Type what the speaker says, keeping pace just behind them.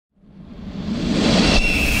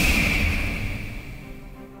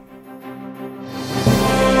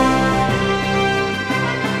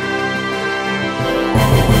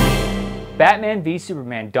Batman v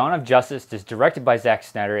Superman: Dawn of Justice is directed by Zack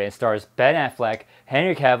Snyder and stars Ben Affleck,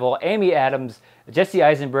 Henry Cavill, Amy Adams, Jesse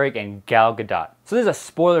Eisenberg, and Gal Gadot. So this is a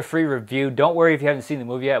spoiler-free review. Don't worry if you haven't seen the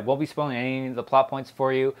movie yet. It won't be spoiling any of the plot points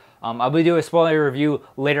for you. I'll be doing a spoiler review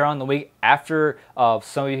later on in the week after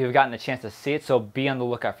some of you have gotten a chance to see it, so be on the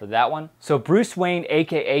lookout for that one. So Bruce Wayne,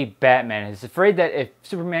 aka Batman, is afraid that if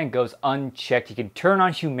Superman goes unchecked, he can turn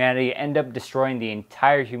on humanity and end up destroying the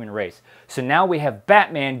entire human race. So now we have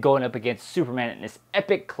Batman going up against Superman in this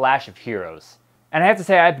epic clash of heroes. And I have to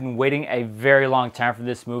say, I've been waiting a very long time for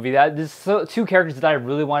this movie. There's two characters that I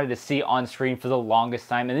really wanted to see on screen for the longest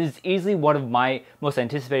time, and this is easily one of my most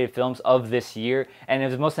anticipated films of this year, and it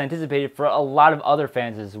was most anticipated for a lot of other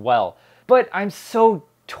fans as well. But I'm so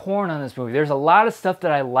torn on this movie. There's a lot of stuff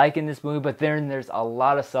that I like in this movie, but then there's a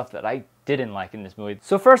lot of stuff that I didn't like in this movie.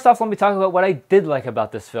 So first off, let me talk about what I did like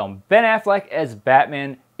about this film. Ben Affleck as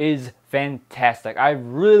Batman is fantastic. I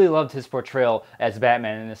really loved his portrayal as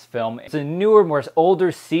Batman in this film. It's a newer, more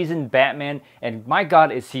older, seasoned Batman, and my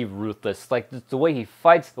God, is he ruthless. Like, the way he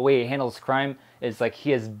fights, the way he handles crime, is like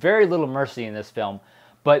he has very little mercy in this film.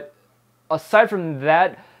 But aside from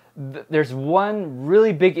that, there's one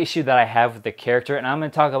really big issue that I have with the character, and I'm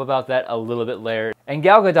going to talk about that a little bit later. And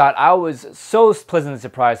Gal Gadot, I was so pleasantly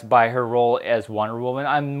surprised by her role as Wonder Woman.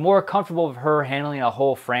 I'm more comfortable with her handling a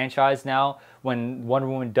whole franchise now when Wonder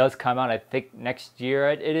Woman does come out. I think next year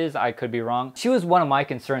it is. I could be wrong. She was one of my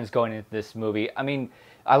concerns going into this movie. I mean,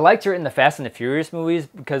 I liked her in the Fast and the Furious movies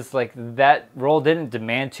because like that role didn't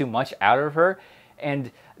demand too much out of her.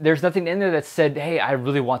 And there's nothing in there that said, hey, I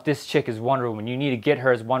really want this chick as Wonder Woman. You need to get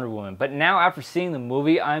her as Wonder Woman. But now after seeing the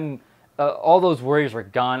movie, all those worries are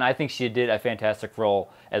gone. I think she did a fantastic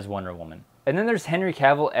role as Wonder Woman. And then there's Henry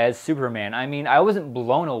Cavill as Superman. I mean, I wasn't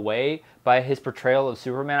blown away by his portrayal of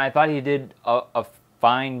Superman. I thought he did a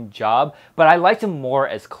fine job, but I liked him more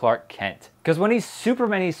as Clark Kent. Because when he's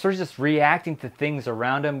Superman, he's sort of just reacting to things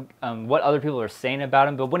around him, what other people are saying about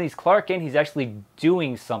him, but when he's Clark Kent, he's actually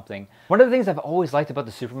doing something. One of the things I've always liked about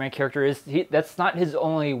the Superman character is that's not his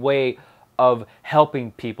only way of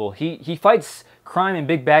helping people. He fights crime and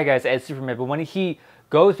big bad guys as Superman, but when he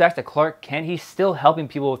goes back to Clark Kent, he's still helping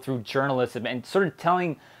people through journalism and sort of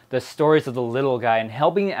telling the stories of the little guy and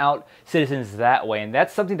helping out citizens that way. And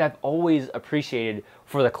that's something that I've always appreciated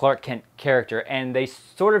for the Clark Kent character. And they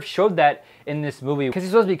sort of showed that in this movie because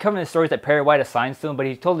he's supposed to be covering the stories that Perry White assigns to him, but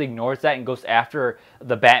he totally ignores that and goes after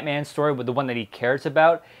the Batman story with the one that he cares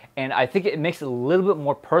about. And I think it makes it a little bit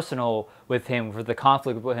more personal with him for the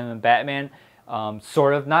conflict with him and Batman.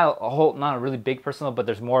 Sort of, not a really big personal, but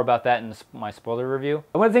there's more about that in my spoiler review.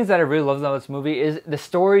 One of the things that I really love about this movie is the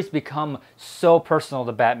stories become so personal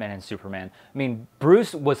to Batman and Superman. I mean,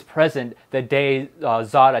 Bruce was present the day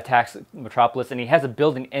Zod attacks Metropolis, and he has a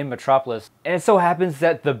building in Metropolis. And it so happens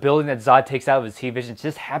that the building that Zod takes out of his T-Vision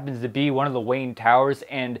just happens to be one of the Wayne Towers,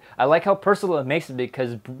 and I like how personal it makes it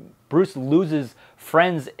because Bruce loses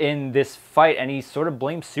friends in this fight and he sort of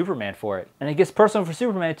blames Superman for it. And it gets personal for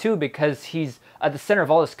Superman too because he's at the center of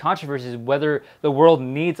all this controversy, whether the world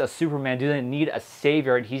needs a Superman, do they need a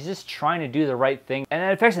savior, and he's just trying to do the right thing. And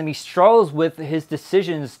it affects him. He struggles with his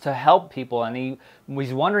decisions to help people and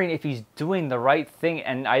he's wondering if he's doing the right thing,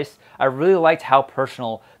 and I really liked how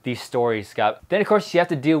personal these stories got. Then of course you have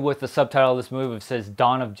to deal with the subtitle of this movie which says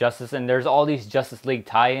Dawn of Justice, and there's all these Justice League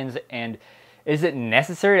tie-ins, and is it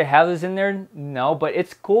necessary to have this in there? No, but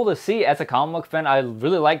it's cool to see as a comic book fan. I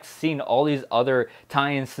really like seeing all these other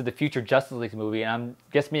tie-ins to the future Justice League movie, and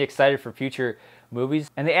gets me excited for future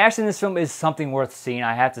movies. And the action in this film is something worth seeing.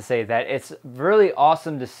 I have to say that it's really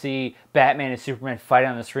awesome to see Batman and Superman fight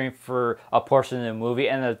on the screen for a portion of the movie,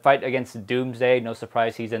 and the fight against Doomsday, no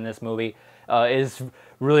surprise he's in this movie, is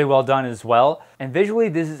really well done as well. And visually,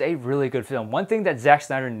 this is a really good film. One thing that Zack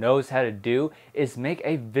Snyder knows how to do is make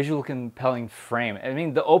a visual compelling frame. I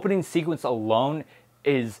mean, the opening sequence alone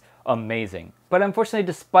is amazing. But unfortunately,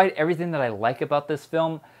 despite everything that I like about this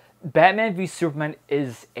film, Batman v Superman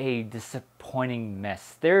is a disappointing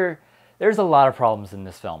mess. There's a lot of problems in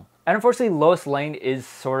this film. And unfortunately, Lois Lane is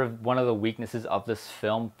sort of one of the weaknesses of this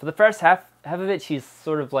film. For the first half of it, she's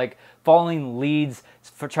sort of like following leads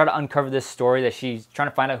for trying to uncover this story that she's trying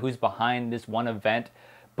to find out who's behind this one event.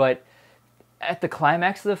 But at the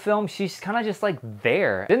climax of the film, she's kind of just like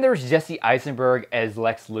there. Then there's Jesse Eisenberg as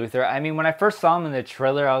Lex Luthor. I mean, when I first saw him in the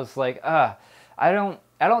trailer, I was like, I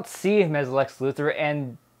don't see him as Lex Luthor,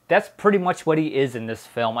 and that's pretty much what he is in this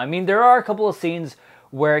film. I mean, there are a couple of scenes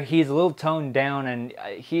where he's a little toned down, and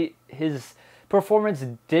his performance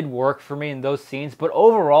did work for me in those scenes, but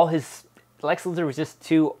overall his Lex Luthor was just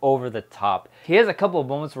too over the top. He has a couple of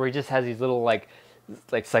moments where he just has these little like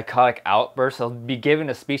like psychotic outbursts. He'll be giving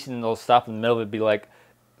a speech and they'll stop in the middle of it and be like,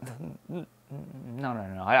 no.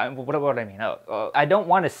 What do I mean? I don't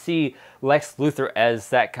want to see Lex Luthor as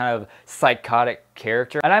that kind of psychotic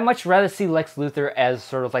character. And I'd much rather see Lex Luthor as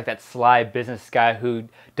sort of like that sly business guy who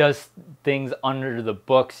does things under the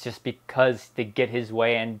books just because to get his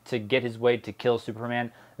way and to get his way to kill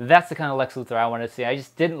Superman. That's the kind of Lex Luthor I want to see. I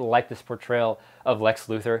just didn't like this portrayal of Lex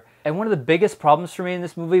Luthor. And one of the biggest problems for me in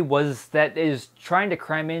this movie was that it is trying to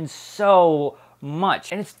cram in so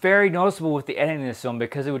much. And it's very noticeable with the editing of this film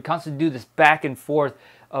because it would constantly do this back and forth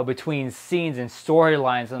between scenes and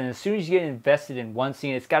storylines. And as soon as you get invested in one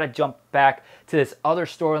scene, it's got to jump back to this other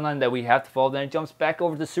storyline that we have to follow. Then it jumps back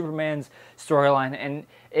over to Superman's storyline. And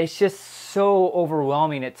it's just so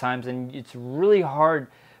overwhelming at times. And it's really hard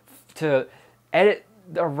to edit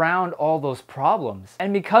around all those problems.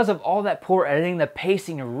 And because of all that poor editing, the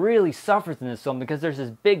pacing really suffers in this film because there's this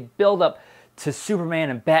big buildup to Superman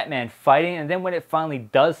and Batman fighting, and then when it finally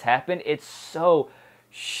does happen, it's so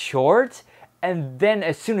short. And then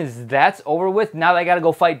as soon as that's over with, now they gotta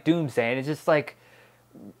go fight Doomsday, and it's just like,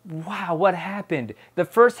 wow, what happened? The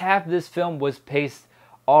first half of this film was paced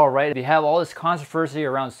all right. You have all this controversy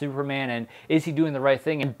around Superman and is he doing the right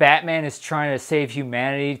thing? And Batman is trying to save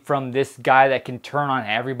humanity from this guy that can turn on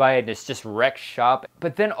everybody and it's just wreck shop.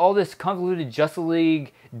 But then all this convoluted Justice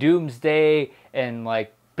League, Doomsday, and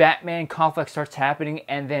like Batman conflict starts happening,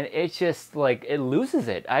 and then it's just like it loses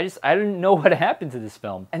it. I didn't know what happened to this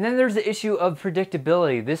film. And then there's the issue of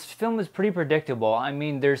predictability. This film is pretty predictable. I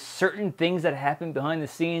mean, there's certain things that happen behind the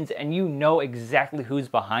scenes and you know exactly who's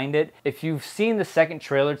behind it. If you've seen the second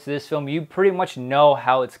trailer to this film, you pretty much know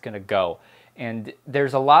how it's gonna go. And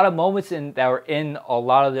there's a lot of moments that were in a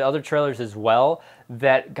lot of the other trailers as well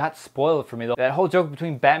that got spoiled for me. That whole joke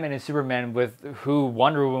between Batman and Superman with who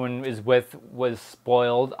Wonder Woman is with was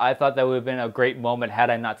spoiled. I thought that would have been a great moment had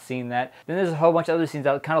I not seen that. Then there's a whole bunch of other scenes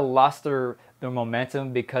that kind of lost their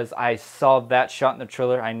momentum because I saw that shot in the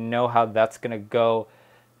trailer. I know how that's gonna go.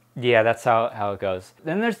 Yeah, that's how it goes.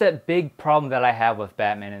 Then there's that big problem that I have with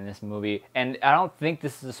Batman in this movie, and I don't think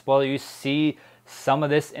this is a spoiler. You see some of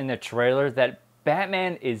this in the trailer that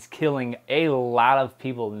Batman is killing a lot of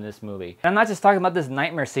people in this movie. And I'm not just talking about this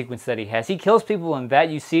nightmare sequence that he has. He kills people in that,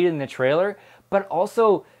 you see it in the trailer, but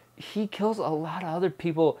also he kills a lot of other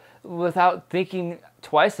people without thinking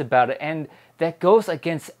twice about it. And that goes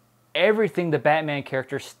against everything the Batman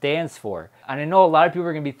character stands for. And I know a lot of people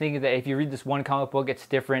are going to be thinking that if you read this one comic book, it's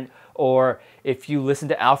different. Or if you listen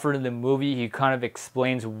to Alfred in the movie, he kind of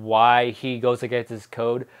explains why he goes against his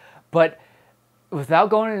code. But without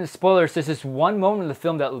going into spoilers, there's this one moment in the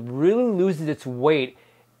film that really loses its weight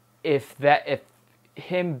if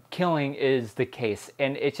him killing is the case.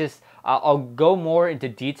 And it's just, I'll go more into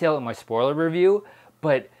detail in my spoiler review,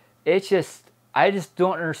 but it's just, I just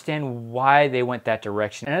don't understand why they went that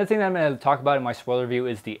direction. Another thing that I'm going to talk about in my spoiler review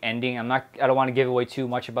is the ending. I don't want to give away too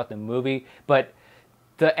much about the movie, but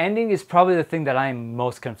the ending is probably the thing that I'm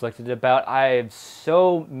most conflicted about. I have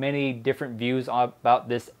so many different views about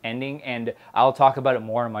this ending, and I'll talk about it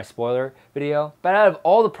more in my spoiler video. But out of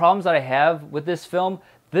all the problems that I have with this film,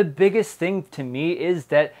 the biggest thing to me is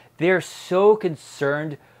that they're so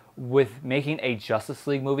concerned with making a Justice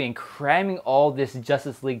League movie and cramming all this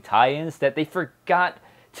Justice League tie-ins that they forgot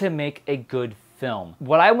to make a good film.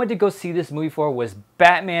 What I went to go see this movie for was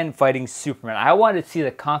Batman fighting Superman. I wanted to see the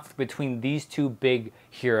conflict between these two big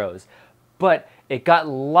heroes, but it got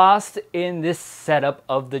lost in this setup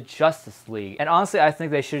of the Justice League. And honestly, I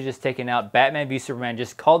think they should have just taken out Batman v Superman,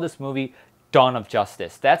 just called this movie Dawn of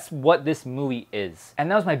Justice. That's what this movie is. And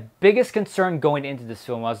that was my biggest concern going into this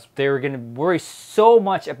film, was they were going to worry so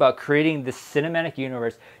much about creating this cinematic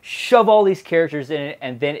universe, shove all these characters in it,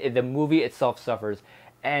 and then the movie itself suffers.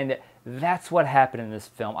 And that's what happened in this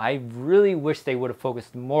film. I really wish they would have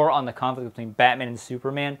focused more on the conflict between Batman and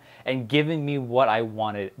Superman and given me what I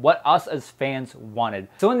wanted, what us as fans wanted.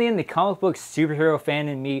 So in the end, the comic book superhero fan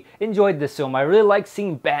in me enjoyed this film. I really liked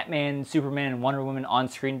seeing Batman, Superman, and Wonder Woman on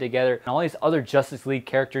screen together, and all these other Justice League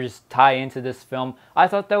characters tie into this film. I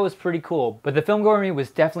thought that was pretty cool. But the film goer in me was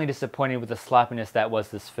definitely disappointed with the sloppiness that was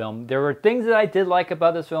this film. There were things that I did like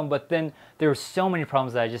about this film, but then there were so many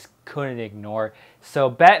problems that I just couldn't ignore. So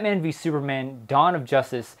Batman v Superman, Dawn of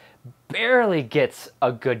Justice barely gets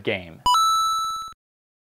a good game.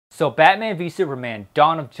 So Batman v Superman,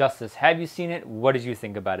 Dawn of Justice, have you seen it? What did you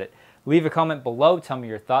think about it? Leave a comment below, tell me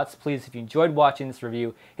your thoughts. Please, if you enjoyed watching this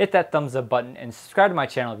review, hit that thumbs up button and subscribe to my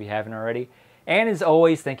channel if you haven't already. And as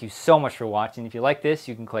always, thank you so much for watching. If you like this,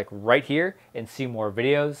 you can click right here and see more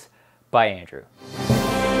videos. Bye, Andrew.